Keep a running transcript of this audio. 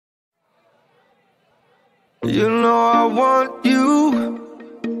You know I want you.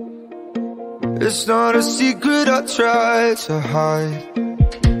 It's not a secret I try to hide.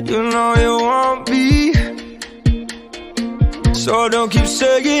 You know you want me, so don't keep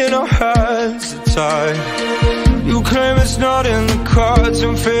saying our hands are tied. You claim it's not in the cards,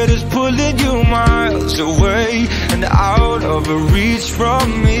 and fate is pulling you miles away and out of reach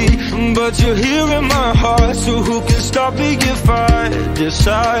from me. But you're here in my heart, so who can stop me if I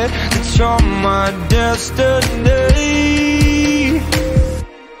decide that you're my destiny?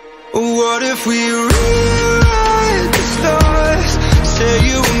 What if we rewrite the stars? Say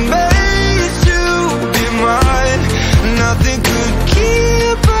you were made to be mine. Nothing could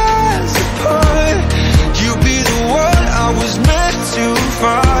keep us apart. You be the one I was meant to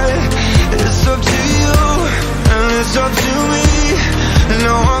find. It's up to you and it's up to me.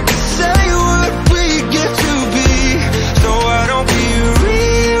 No one can say what we get to be. So why don't we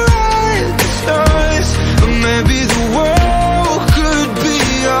rewrite the stars? Or maybe the world could be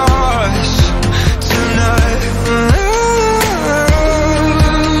ours tonight.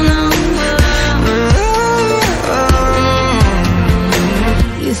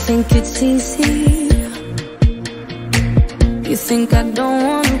 You think it's easy? You think I don't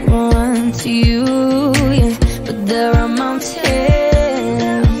wanna run to you, yeah. But there are mountains,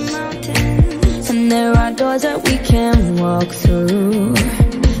 and there are doors that we can't walk through.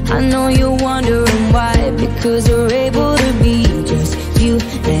 I know you're wondering why, because we're able to be just you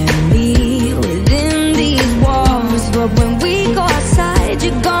and me within these walls. But when we go outside,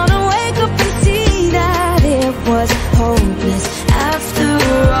 you're gonna wake up and see that it was hopeless after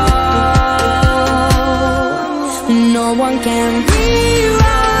all. No one can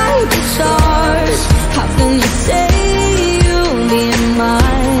rewrite the stars. How can you say you'll be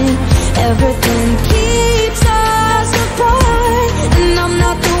mine? Everything keeps us apart, and I'm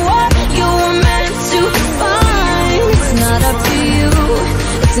not the one you were meant to find. It's not up to you,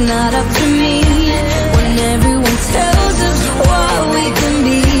 it's not up to me, when everyone tells us what we can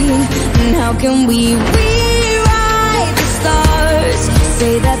be. And how can we rewrite the stars?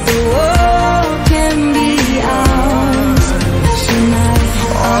 Say that the world can be ours tonight.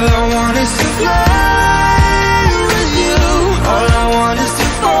 All I want is to fly with you. All I want is to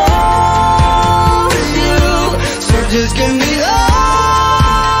fall with you. So just give me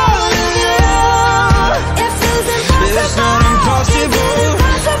all of you. It feels impossible. It's not impossible.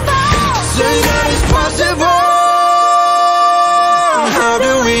 Say that it's possible. How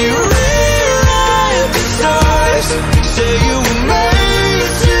do we rewrite the stars? Say you were made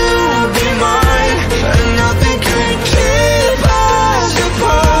to be mine, and nothing can keep us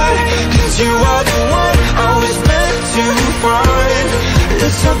apart. 'Cause you are the one I was meant to find.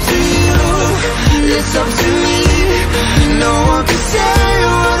 It's up to you, it's up to me. No one can say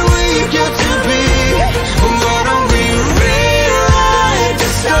what we get to be. Why don't we rewrite the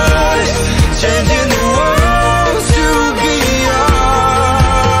stars? Changing the world to be ours.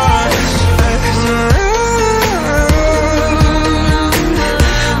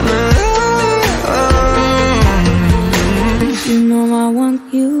 You know I want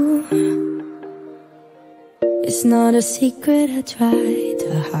you. It's not a secret I try to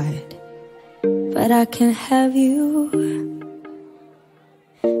hide, but I can't have you.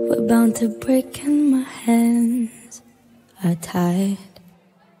 We're bound to break and my hands are tied.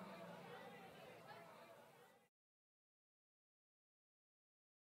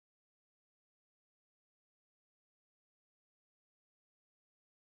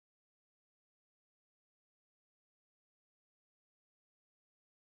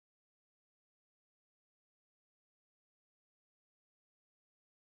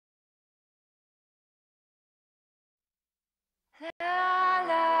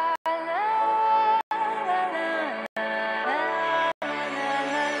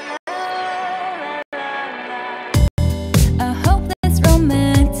 I hope that's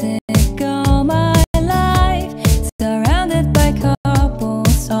romantic all my life, surrounded by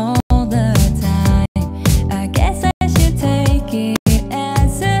couples all the time. I guess I should take it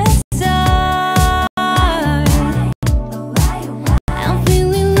as a sign. I'm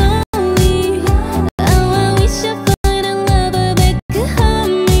feeling lonely, oh I wish I find a lover that could hug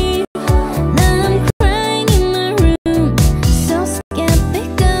me.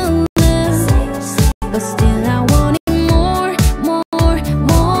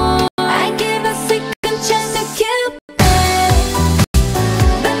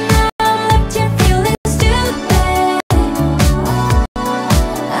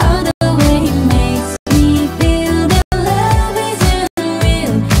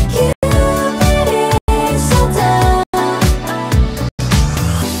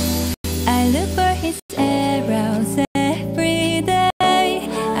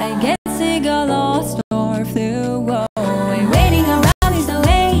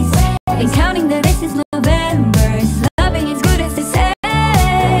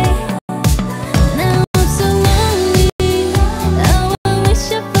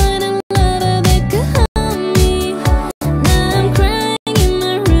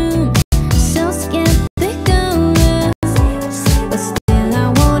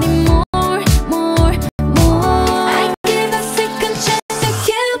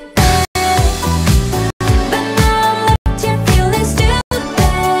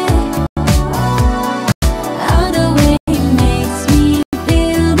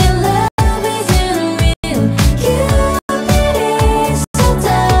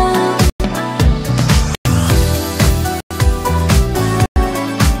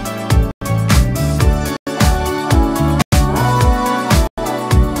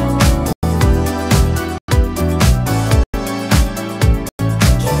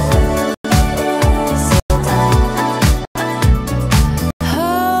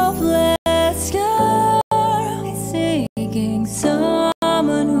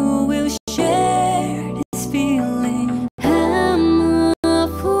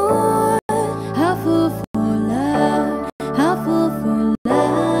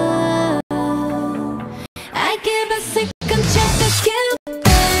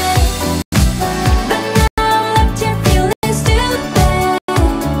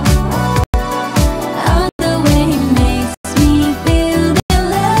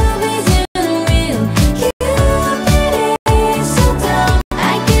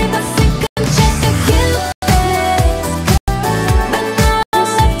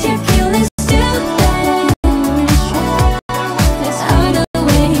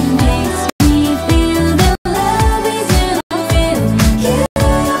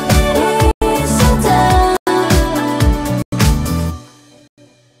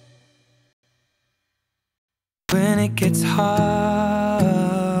 it gets hard,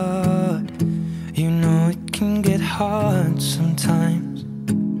 you know it can get hard sometimes.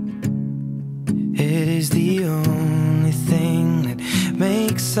 It is the only thing that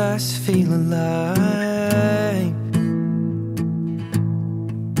makes us feel alive.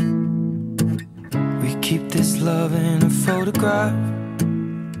 We keep this love in a photograph.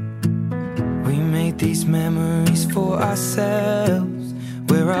 We made these memories for ourselves,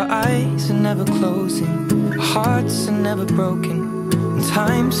 where our eyes are never closing, our hearts are never broken, and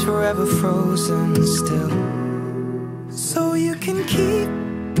time's forever frozen still. So you can keep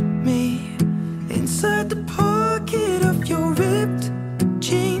me inside the pocket of your ripped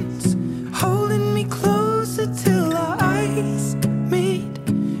jeans, holding me closer till our eyes meet,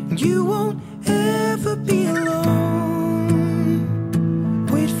 and you won't ever be alone.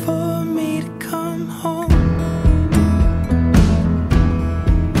 Wait for me to come home.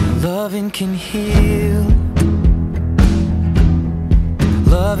 Loving can heal,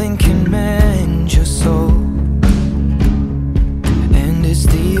 loving can mend your soul, and it's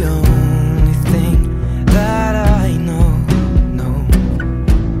the only thing that I know.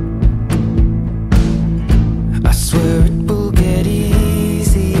 I swear it will get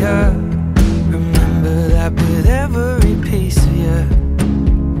easier. Remember that with every piece of you.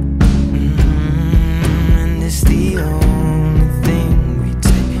 And it's the only thing we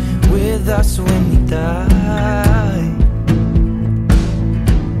take with us when we die.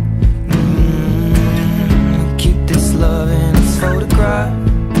 We keep this love in its photograph.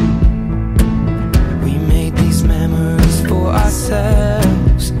 We made these memories for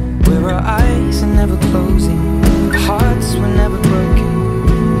ourselves, where our eyes are never closing, our hearts were never broken,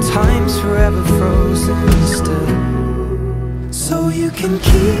 time's forever frozen still. So you can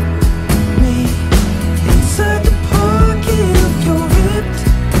keep me inside the pocket of your ripped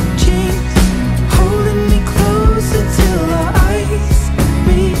jeans, holding me closer till our eyes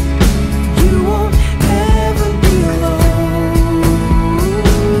meet. You won't ever be alone.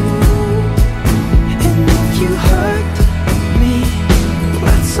 And if you hurt me,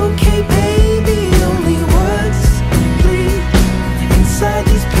 that's okay, baby. Only words bleed inside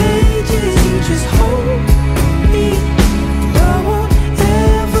these pages. You just hold me, I won't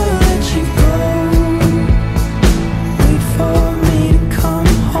ever let you go. Wait for me to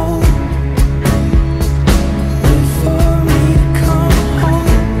come home. Wait for me to come home.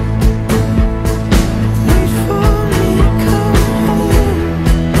 Wait for me to come home.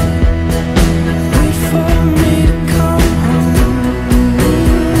 Wait for me to come home.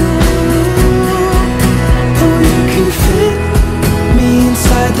 Oh, you can fit me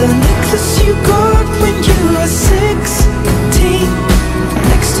inside the necklace you got when you were 16,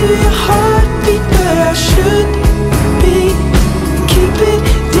 next to your heartbeat where I should be. Keep it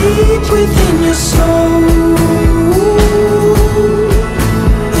deep within your soul.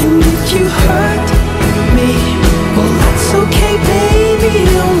 And if you hurt me, well, that's okay, baby.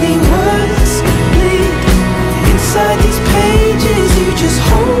 Only words bleed inside these pages. You just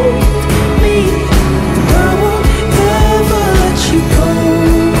hold me, I won't ever let you go.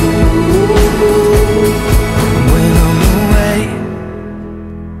 When I'm away,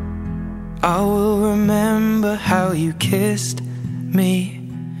 I will remember how you kissed me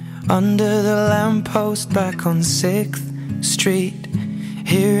under the lamppost back on 6th Street,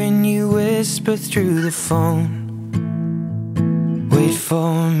 hearing you whisper through the phone. Wait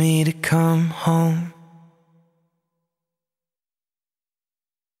for me to come home.